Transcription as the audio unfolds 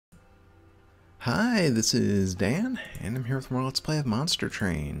Hi, this is Dan, and I'm here with more Let's Play of Monster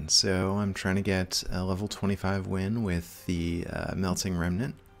Train. So I'm trying to get a level 25 win with the Melting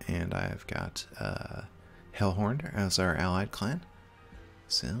Remnant, and I've got Hellhorn as our allied clan.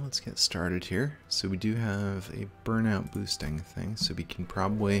 So let's get started here. So we do have a burnout boosting thing, so we can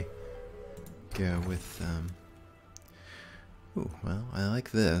probably go with... Ooh, well, I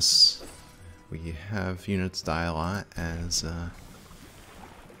like this. We have units die a lot as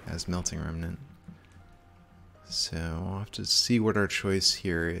Melting Remnant. So I'll have to see what our choice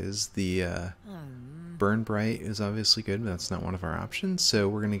here is. The Burn Bright is obviously good, but that's not one of our options. So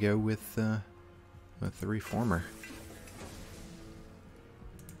we're gonna go with the Reformer.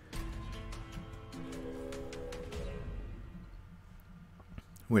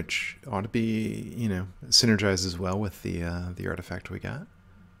 Which ought to be, you know, synergizes well with the artifact we got.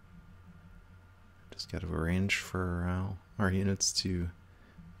 Just got to arrange for our units to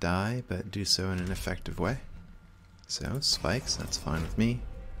die, but do so in an effective way. So, spikes, that's fine with me.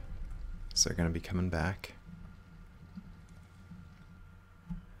 So they're going to be coming back.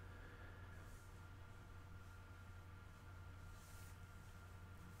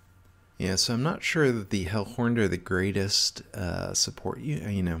 Yeah, so I'm not sure that the Hellhorned are the greatest support,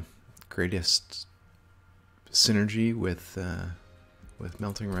 greatest synergy with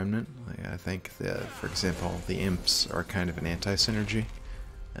Melting Remnant. Like, I think that, for example, the Imps are kind of an anti-synergy.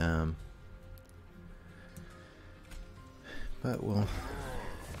 But we'll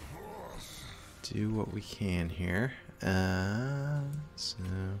do what we can here. So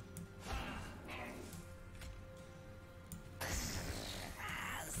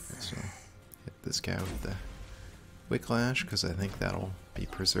hit this guy with the Wicklash, because I think that'll be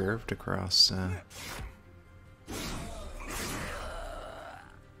preserved across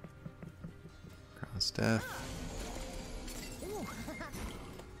death.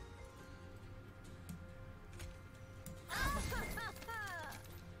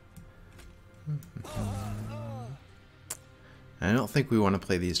 I don't think we want to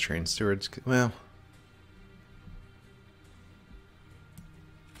play these train stewards. Well,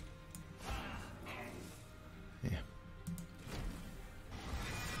 yeah.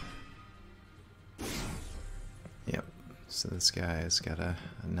 Yep. So this guy's got a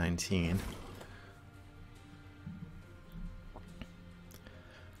 19.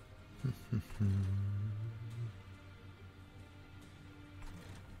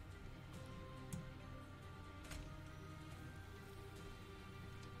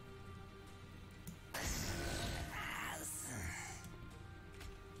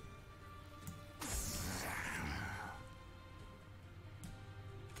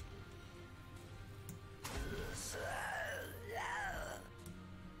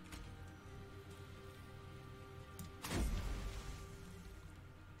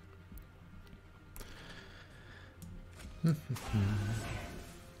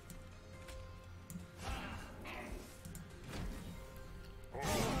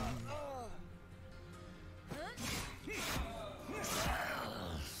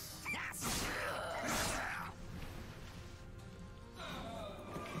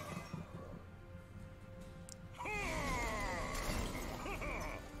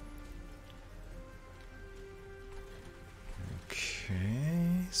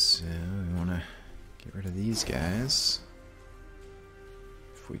 Okay, so we want to get rid of these guys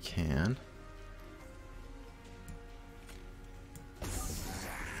if we can.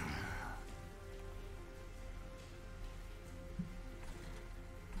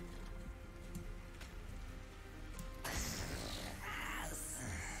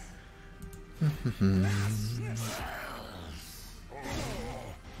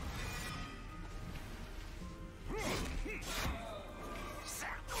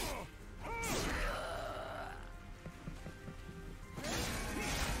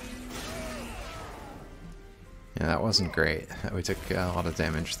 Yeah, that wasn't great. We took a lot of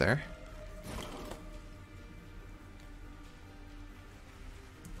damage there.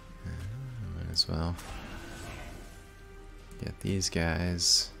 Might as well get these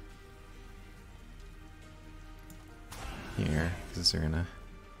guys here, because they're gonna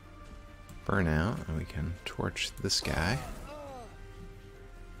burn out, and we can torch this guy.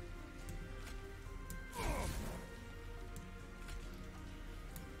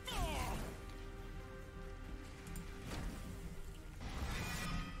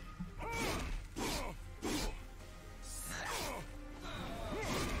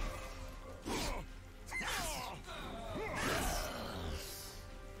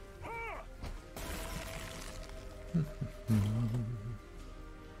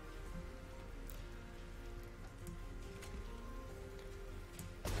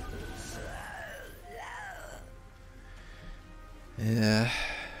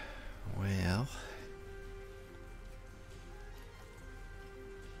 Well.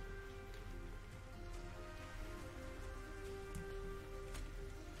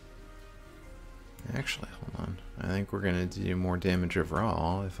 Actually, hold on. I think we're going to do more damage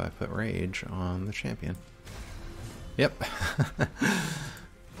overall if I put Rage on the champion. Yep.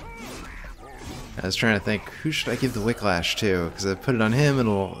 I was trying to think, who should I give the Wicklash to? Because I put it on him,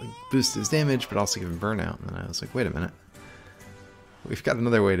 it'll boost his damage, but also give him Burnout. And then I was like, wait a minute. We've got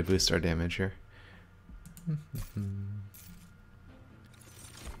another way to boost our damage here.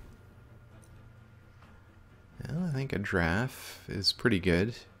 Well, I think a Draff is pretty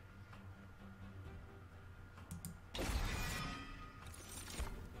good.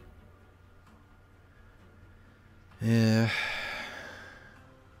 Yeah.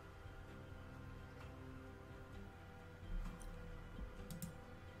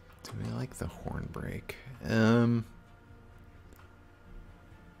 Do we like the Hornbreak?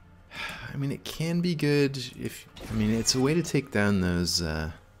 I mean, it can be good if... I mean, it's a way to take down those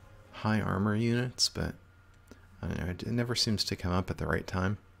high armor units, but I don't know, it never seems to come up at the right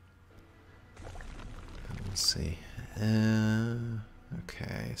time. We'll see.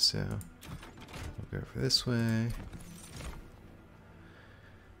 Okay, so we'll go for this way.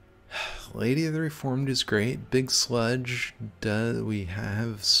 Lady of the Reformed is great. Big Sludge, we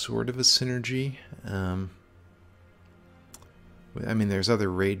have sort of a synergy. I mean, there's other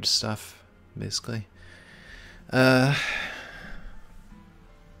rage stuff, basically. Yeah,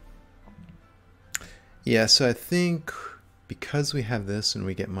 so I think because we have this and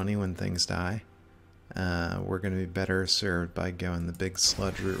we get money when things die, we're going to be better served by going the Big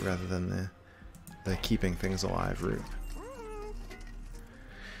Sludge route rather than the keeping things alive route.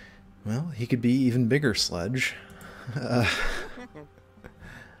 Well, he could be even bigger Sludge.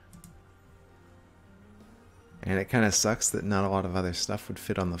 And it kind of sucks that not a lot of other stuff would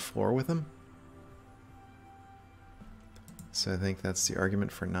fit on the floor with him. So I think that's the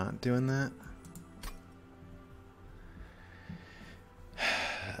argument for not doing that.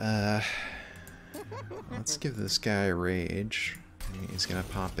 Let's give this guy a Rage. He's gonna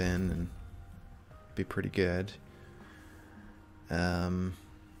pop in and be pretty good.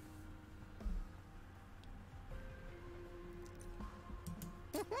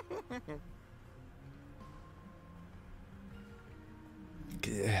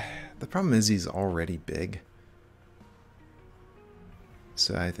 The problem is he's already big.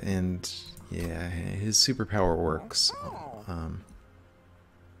 So yeah, his superpower works.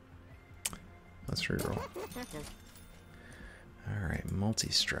 Let's reroll. Alright,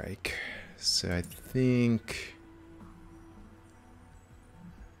 multi-strike. So I think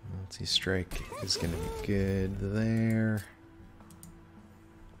multi-strike is gonna be good there.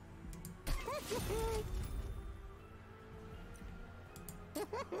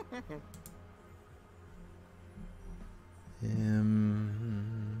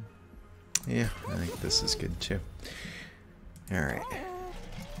 Yeah, I think this is good too. Alright.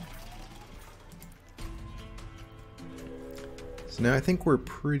 So now I think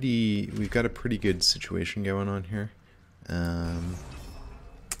we've got a pretty good situation going on here. They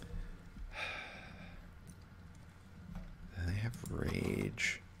have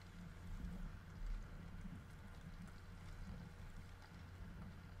Rage.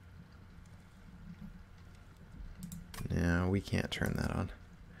 No, we can't turn that on.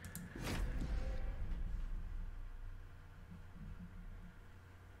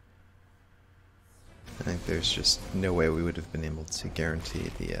 I think there's just no way we would have been able to guarantee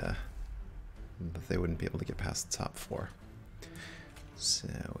that they wouldn't be able to get past the top floor. So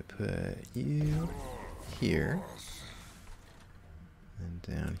we put you here. And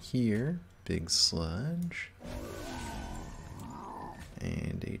down here, Big Sludge.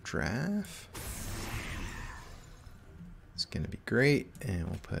 And a Draff. It's gonna be great, and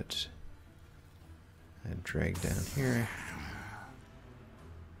we'll put a drag down here.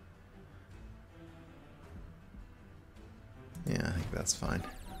 Yeah, I think that's fine.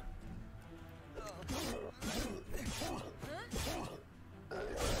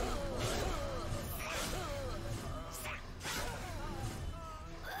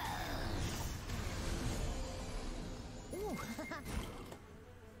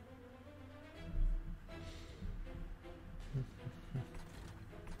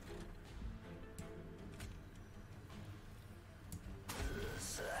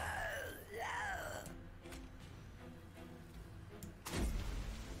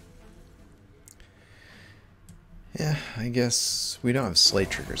 Yeah, I guess we don't have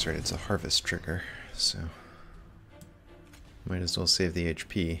slate triggers, right? It's a harvest trigger, so might as well save the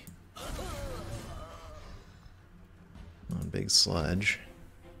HP. Oh, big sludge.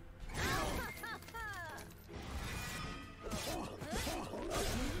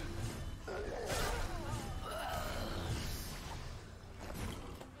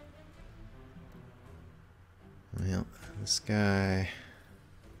 Well, this guy,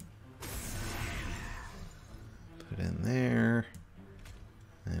 put in there,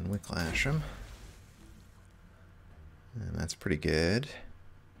 and whiplash him. And that's pretty good.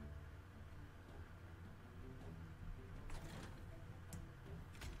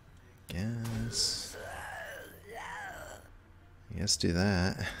 Guess do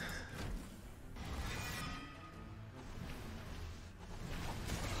that.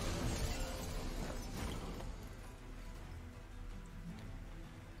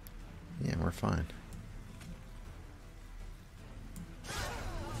 Yeah, we're fine.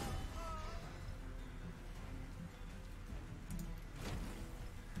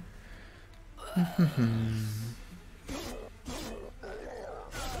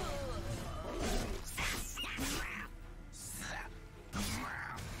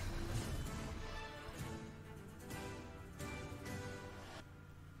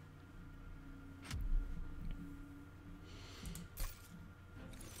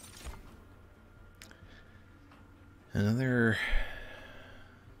 Another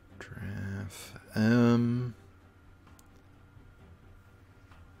draft.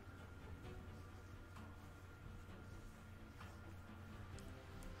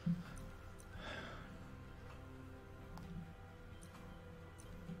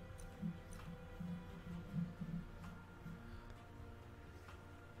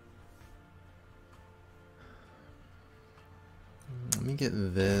 Let me get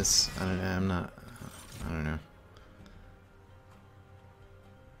this. I don't know. I don't know.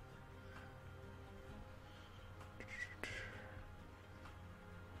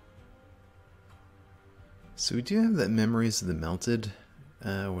 So we do have that Memories of the Melted,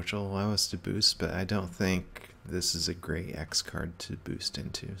 which will allow us to boost, but I don't think this is a great X card to boost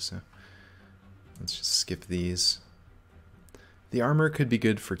into, so let's just skip these. The armor could be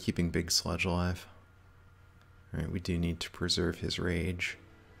good for keeping Big Sludge alive. Alright, we do need to preserve his rage.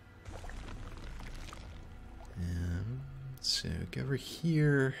 So go over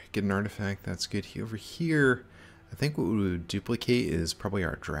here, get an artifact, that's good. Over here, I think what we would duplicate is probably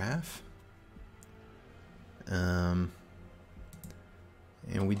our draft.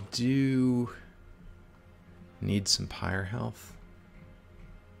 And we do need some pyre health.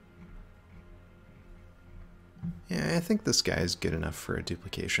 Yeah, I think this guy is good enough for a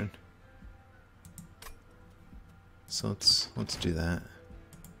duplication. So let's do that.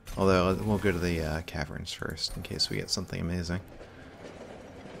 Although we'll go to the caverns first in case we get something amazing.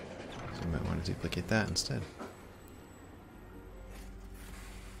 So we might want to duplicate that instead.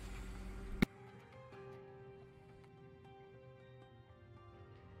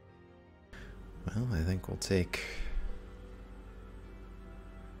 Well, I think we'll take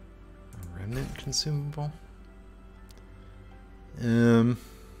a remnant consumable.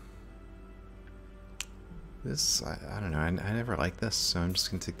 This, I don't know, I never liked this, so I'm just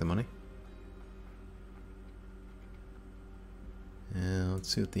gonna take the money. And let's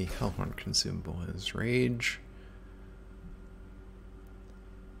see what the Hellhorn consumable is. Rage.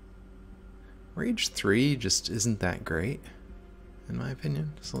 Rage 3 just isn't that great, in my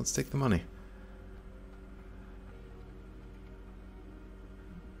opinion, so let's take the money.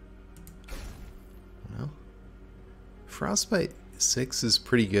 Well, Frostbite 6 is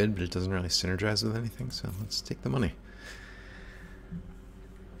pretty good, but it doesn't really synergize with anything, so let's take the money.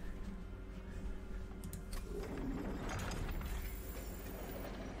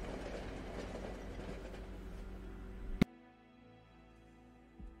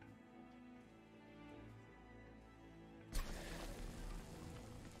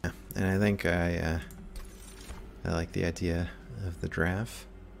 Yeah, and I think I like the idea of the draft.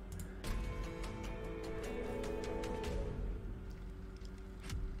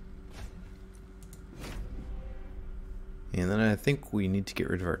 And then I think we need to get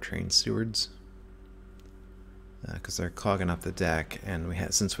rid of our train stewards because they're clogging up the deck, and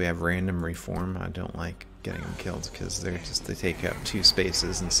since we have random reform, I don't like getting them killed because they take up 2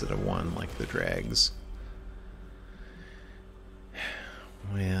 spaces instead of 1 like the drags.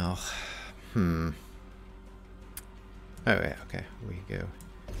 Well, oh yeah, okay, we go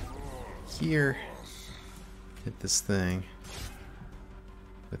here, hit this thing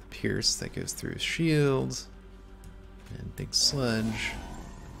with Pierce that goes through his shield. And Big Sludge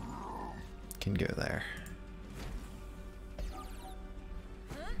can go there.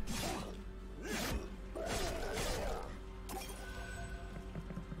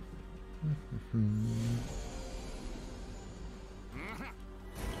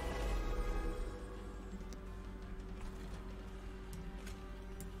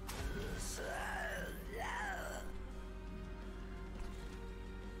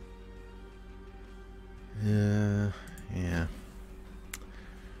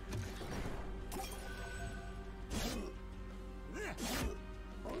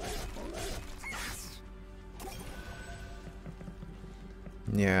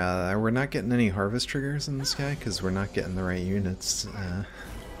 Yeah, we're not getting any harvest triggers in this guy because we're not getting the right units.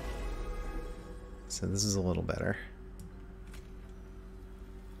 So this is a little better.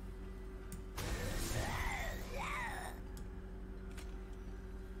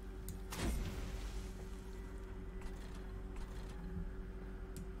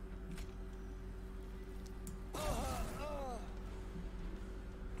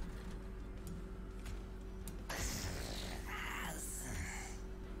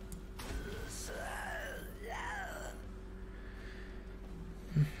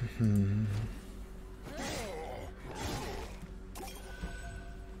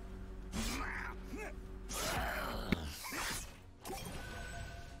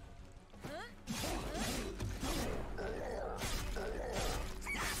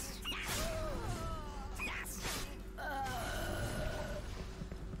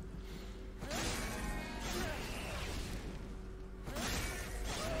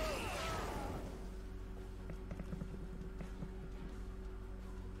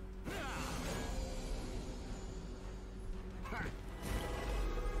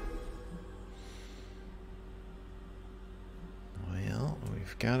 Well,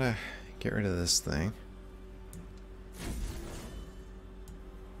 we've got to get rid of this thing.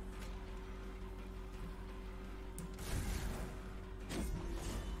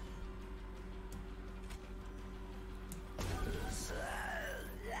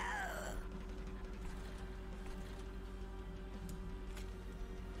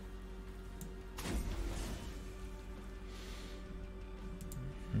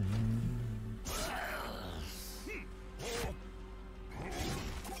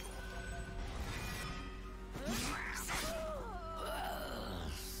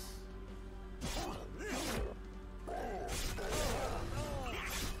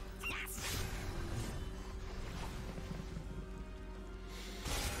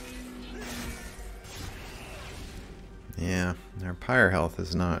 Yeah, our pyre health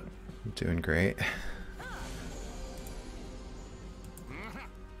is not doing great.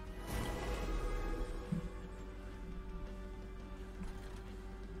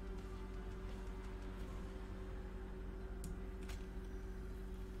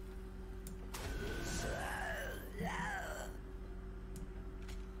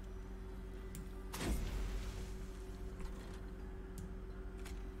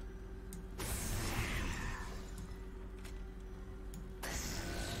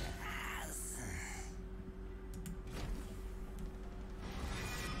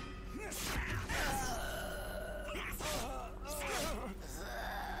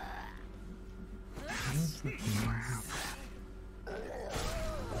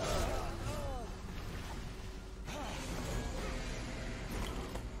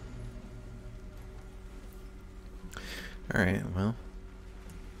 Alright, well,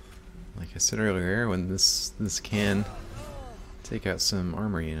 like I said earlier, when this can take out some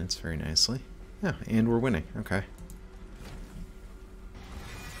armor units very nicely. Yeah, and we're winning. Okay.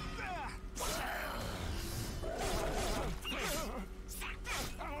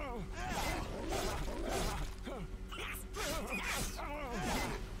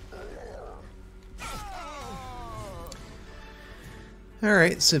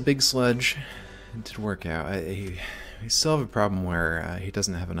 Alright, so Big Sludge did work out. We still have a problem where he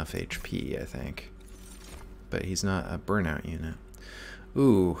doesn't have enough HP, I think. But he's not a burnout unit.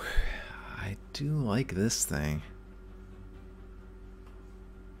 Ooh, I do like this thing.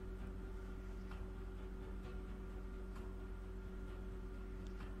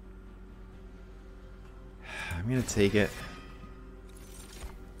 I'm gonna take it.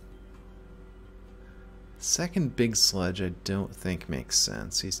 Second Big Sludge I don't think makes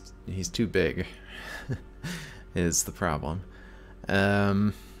sense. He's too big. Is the problem.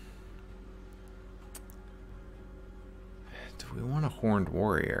 Do we want a Horned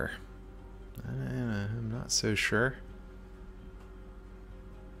Warrior? I'm not so sure.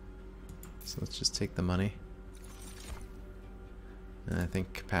 So let's just take the money. And I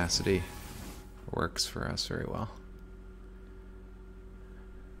think capacity works for us very well.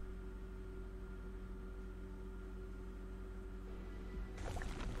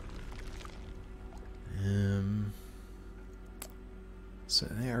 So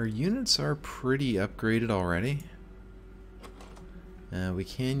our units are pretty upgraded already. We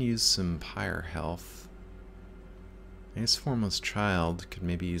can use some pyre health. I guess Foremost Child could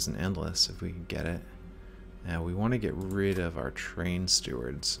maybe use an Endless if we could get it. We want to get rid of our Train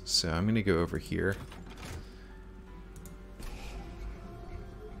Stewards, so I'm going to go over here.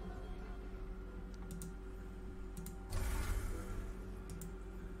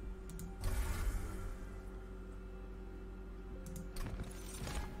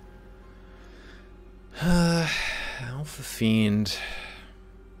 Alpha Fiend.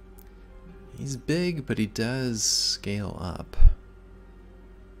 He's big, but he does scale up.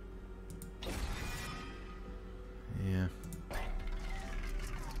 Yeah.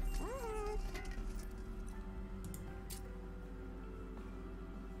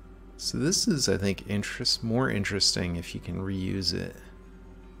 So this is, I think, more interesting if you can reuse it.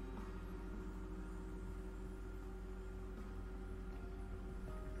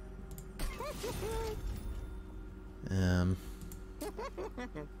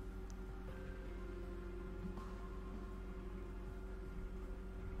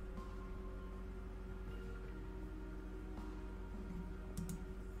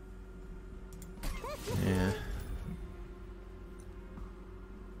 Yeah.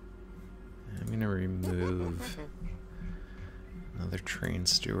 I'm gonna remove another train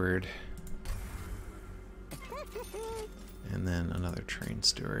steward. And then another train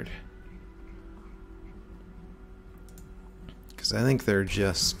steward. Because I think they're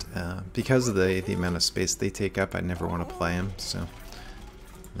just, because of the amount of space they take up, I never want to play them, so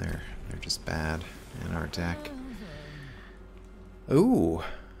they're just bad in our deck. Ooh,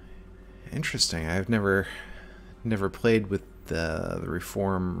 interesting. I've never played with the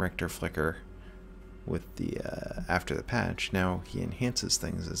Reform Rector Flicker with the after the patch. Now he enhances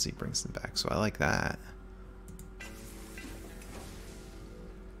things as he brings them back, so I like that.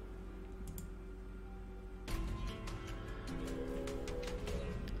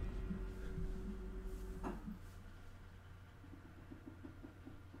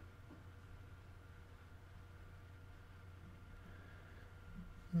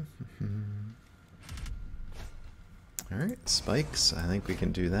 Alright, spikes. I think we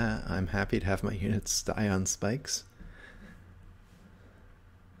can do that. I'm happy to have my units die on spikes.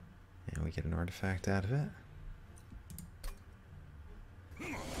 And we get an artifact out of it.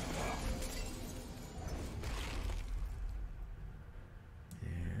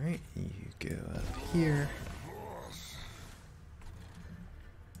 Alright, you go up here.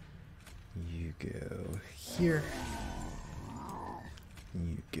 You go here.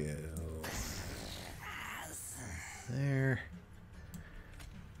 You go there.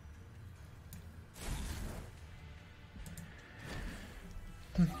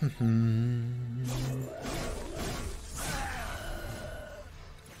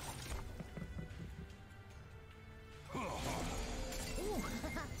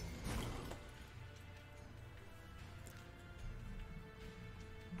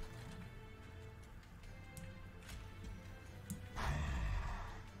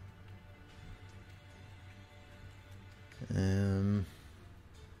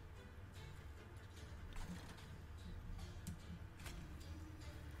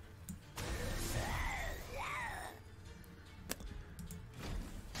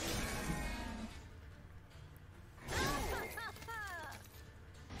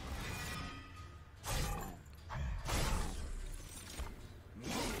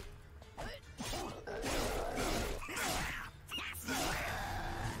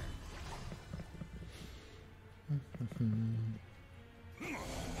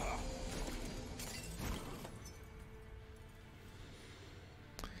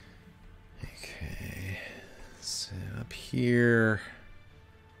 Okay, so up here,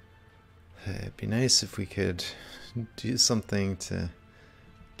 it'd be nice if we could do something to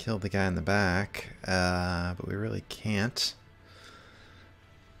kill the guy in the back, but we really can't.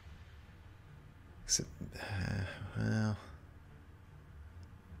 Except, well,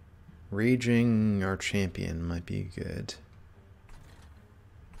 raging our champion might be good.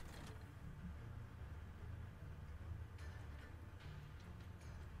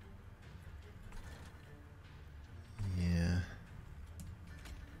 Yeah.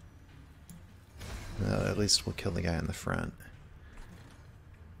 Well, at least we'll kill the guy in the front.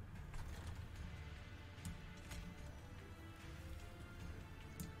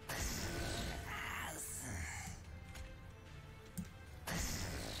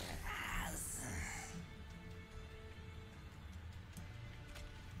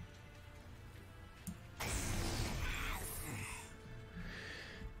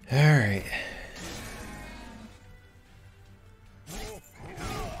 All right.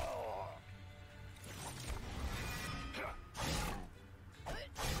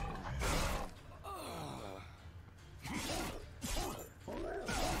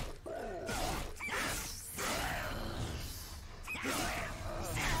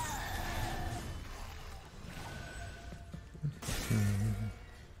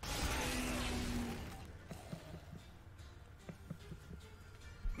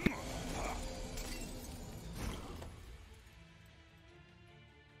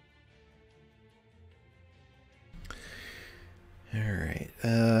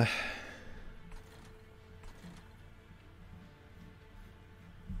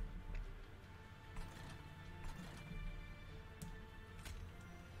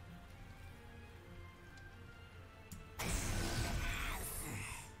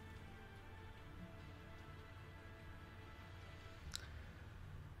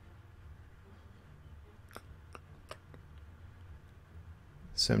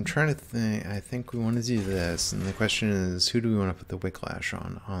 So I'm trying to think. I think we want to do this, and the question is, who do we want to put the Wicklash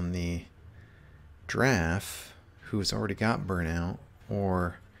on? On the Draff, who's already got burnout,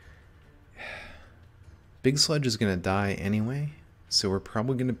 or Big Sludge is going to die anyway, so we're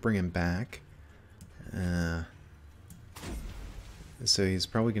probably going to bring him back. So he's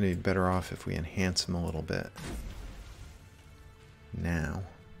probably going to be better off if we enhance him a little bit now.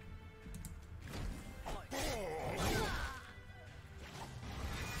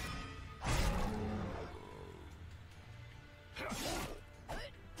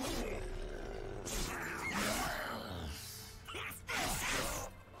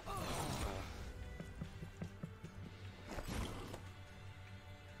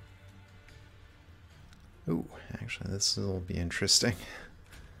 Ooh, actually, this will be interesting.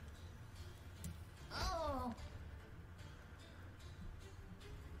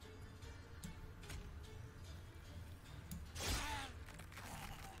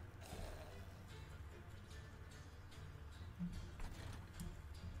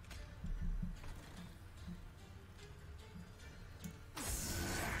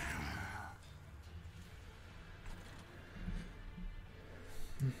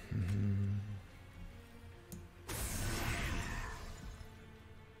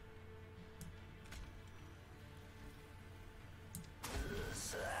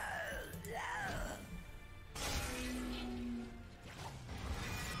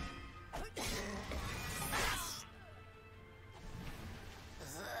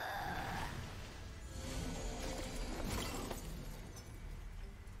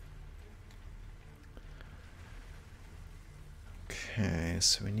 Okay,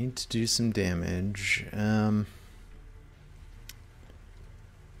 so we need to do some damage. And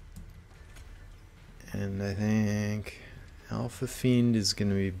I think Alpha Fiend is going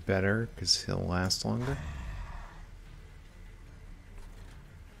to be better because he'll last longer.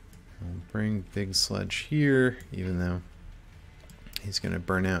 I'll bring Big Sludge here, even though he's going to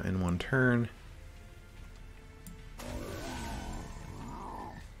burn out in one turn.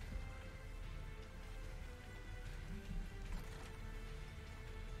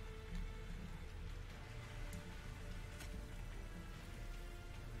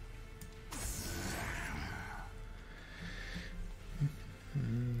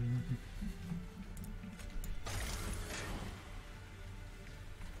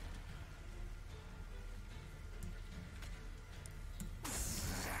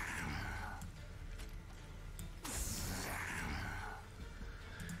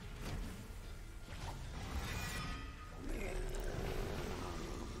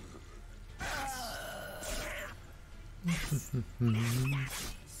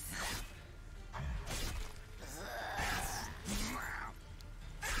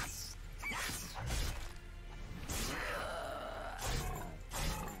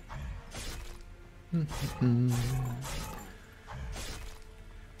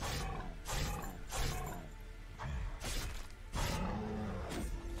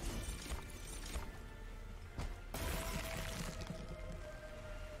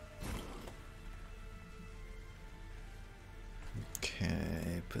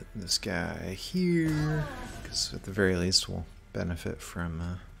 Okay, put this guy here, because at the very least we'll benefit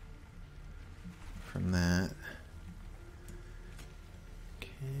from that.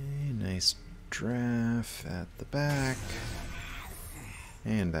 Okay, nice draft at the back,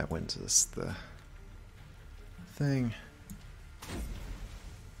 and that wins us the thing.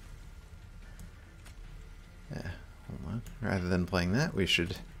 Yeah, hold on. Rather than playing that, we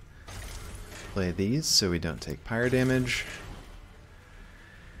should play these so we don't take pyre damage.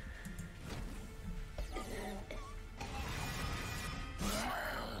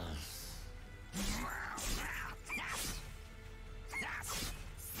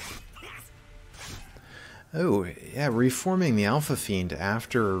 Oh, yeah, reforming the Alpha Fiend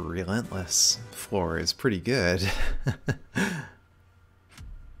after Relentless floor is pretty good.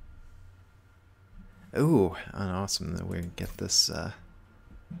 Oh, awesome that we get this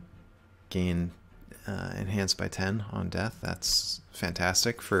gain enhanced by 10 on death. That's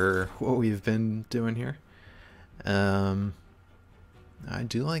fantastic for what we've been doing here. I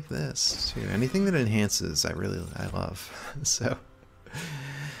do like this too. Anything that enhances, I love. So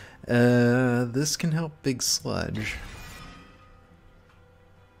this can help Big Sludge.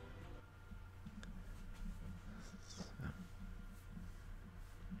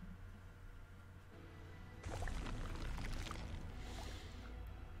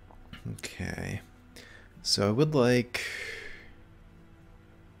 Okay, so I would like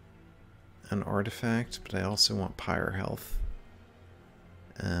an artifact, but I also want pyre health.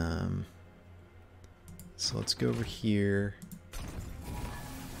 So let's go over here.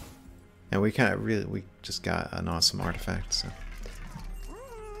 And we just got an awesome artifact,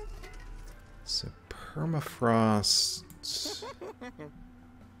 so permafrost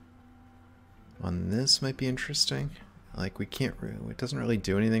on this might be interesting. Like, we can't really, it doesn't really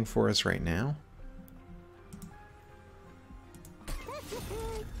do anything for us right now.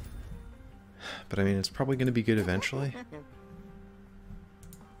 But I mean, it's probably going to be good eventually.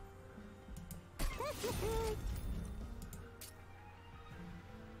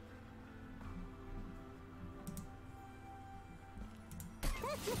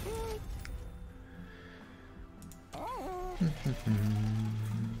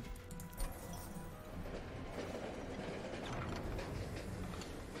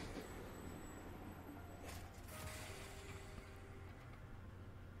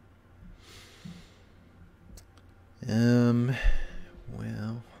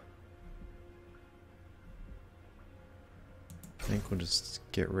 Well, I think we'll just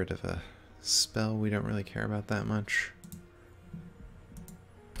get rid of a spell we don't really care about that much.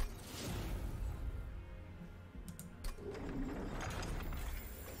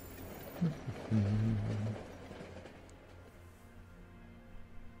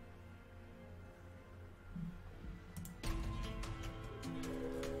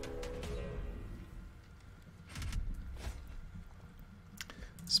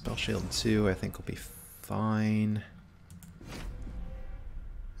 Spell Shield 2 I think will be fine.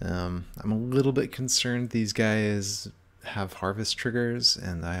 I'm a little bit concerned these guys have harvest triggers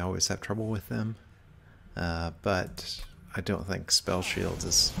and I always have trouble with them. But I don't think Spell Shield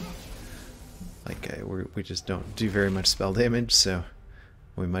is... like, we just don't do very much spell damage, so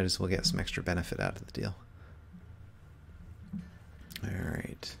we might as well get some extra benefit out of the deal.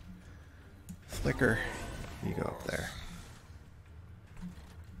 Alright. Flicker, you go up there.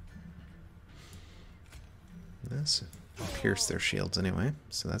 This pierce their shields anyway,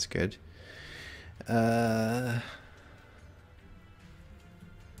 so that's good. Might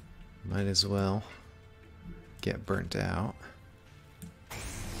as well get burnt out.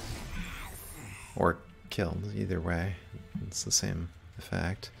 Or killed, either way. It's the same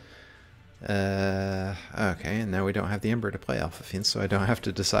effect. Okay, and now we don't have the Ember to play Alpha Fiend, so I don't have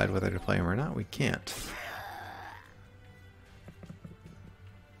to decide whether to play him or not. We can't.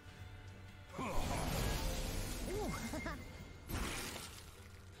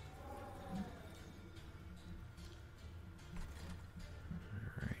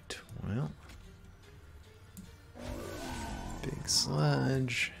 Alright, well. Big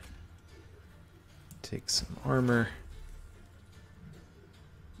sludge. Take some armor.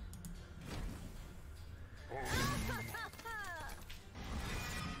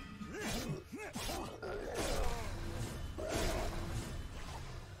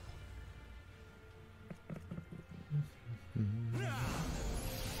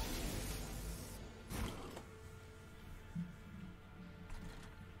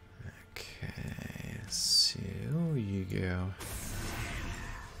 Okay, so you go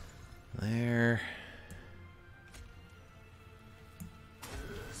there.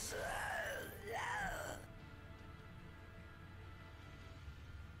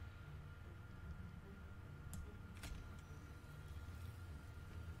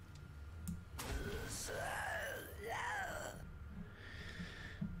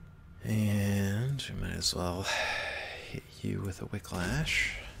 And we might as well hit you with a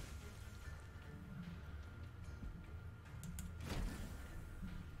Wicklash.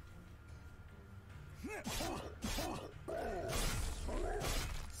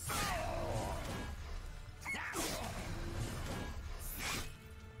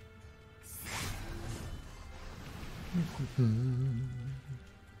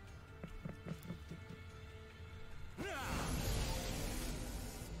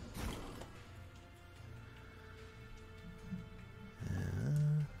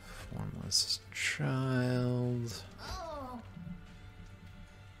 Formless child.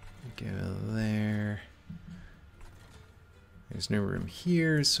 Go there. There's no room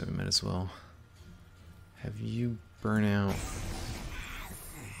here, so we might as well have you burn out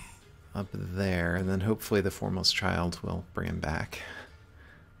up there, and then hopefully the Foremost Child will bring him back.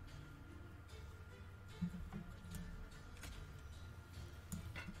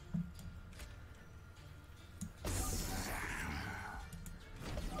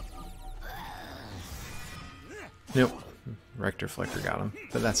 Nope. Rector Flicker got him,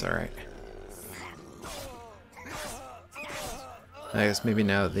 but that's alright. I guess maybe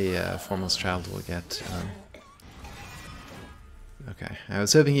now the Foremost Child will get... okay, I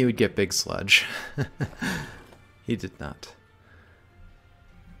was hoping he would get Big Sludge. He did not.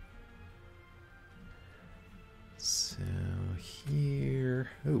 So here...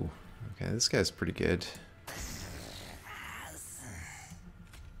 ooh, Okay, this guy's pretty good.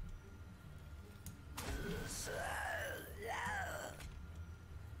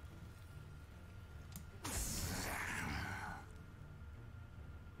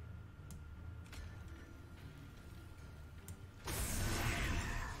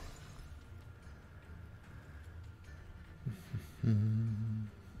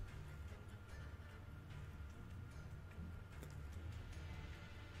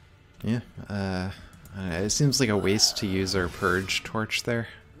 Yeah, it seems like a waste to use our purge torch there.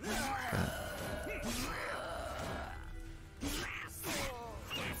 But...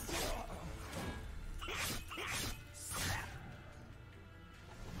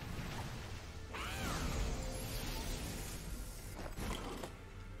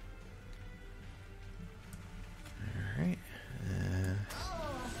 Alright.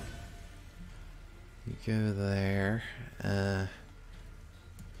 You go there.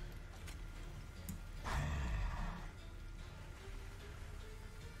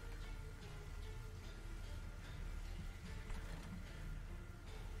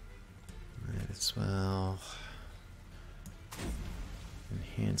 Might as well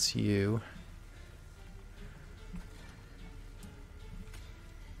enhance you.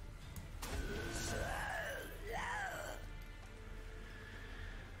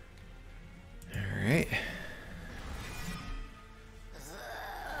 Alright.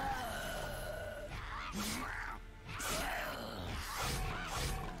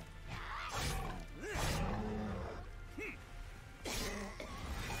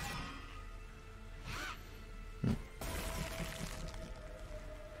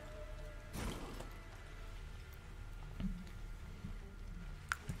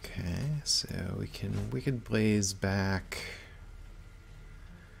 Okay, so we could blaze back.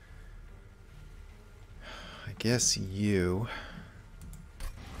 I guess you.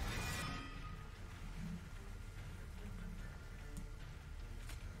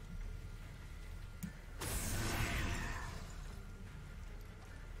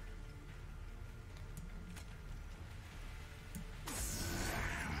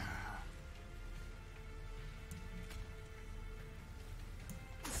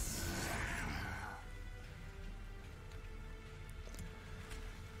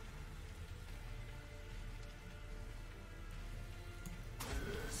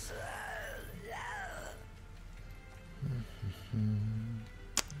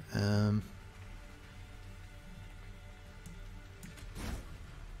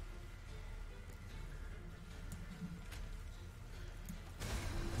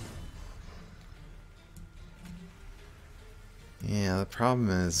 Yeah, the problem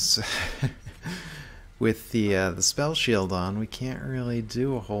is with the spell shield on, we can't really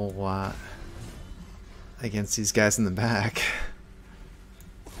do a whole lot against these guys in the back.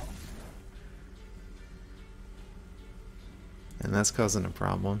 And that's causing a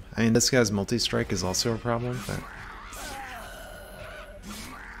problem. I mean, this guy's multi-strike is also a problem, but...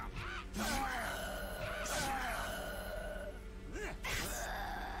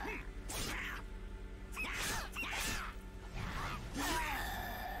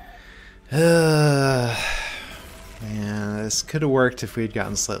 Yeah, this could have worked if we had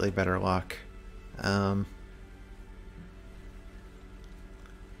gotten slightly better luck. I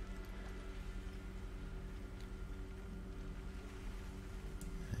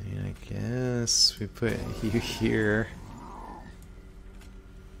guess we put you here.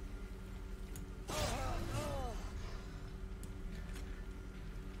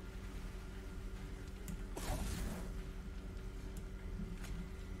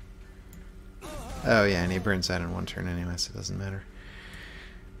 Oh yeah, and he burns that in one turn anyway, so it doesn't matter.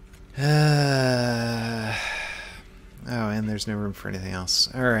 Oh, and there's no room for anything else.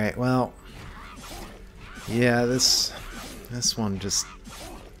 Alright, well... Yeah, this one just...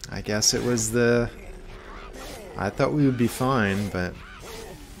 I guess it was the... I thought we would be fine, but...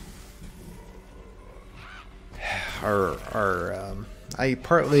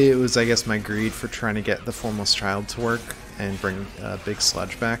 Partly it was, I guess, my greed for trying to get the Formless Child to work and bring Big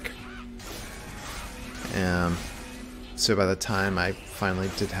Sludge back. So by the time I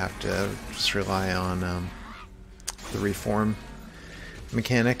finally did have to just rely on the Reform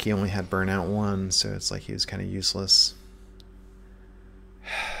mechanic, he only had Burnout 1, so it's like he was kind of useless.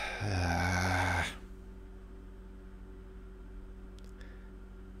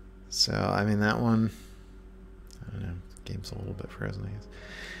 So, I mean, that one... I don't know, the game's a little bit frozen, I guess.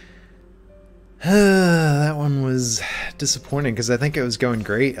 That one was disappointing, because I think it was going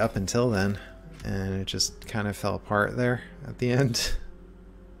great up until then. And it just kind of fell apart there at the end.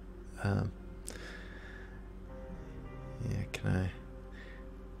 Yeah, can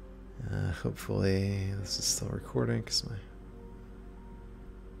I... Hopefully this is still recording because my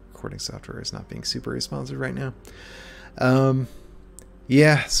recording software is not being super responsive right now.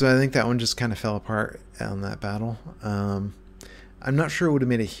 Yeah, so I think that one just kind of fell apart on that battle. I'm not sure it would have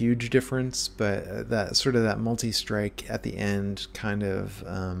made a huge difference, but that sort of that multi-strike at the end kind of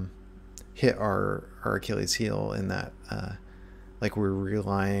hit our Achilles heel in that like we're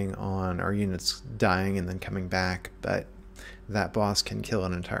relying on our units dying and then coming back, but that boss can kill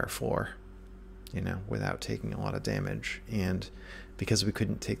an entire floor, you know, without taking a lot of damage. And because we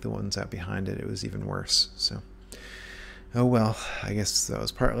couldn't take the ones out behind it, it was even worse. So, oh well, I guess that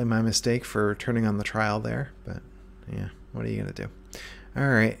was partly my mistake for turning on the trial there, but yeah, what are you gonna do?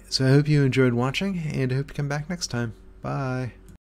 Alright, so I hope you enjoyed watching, and I hope you come back next time. Bye!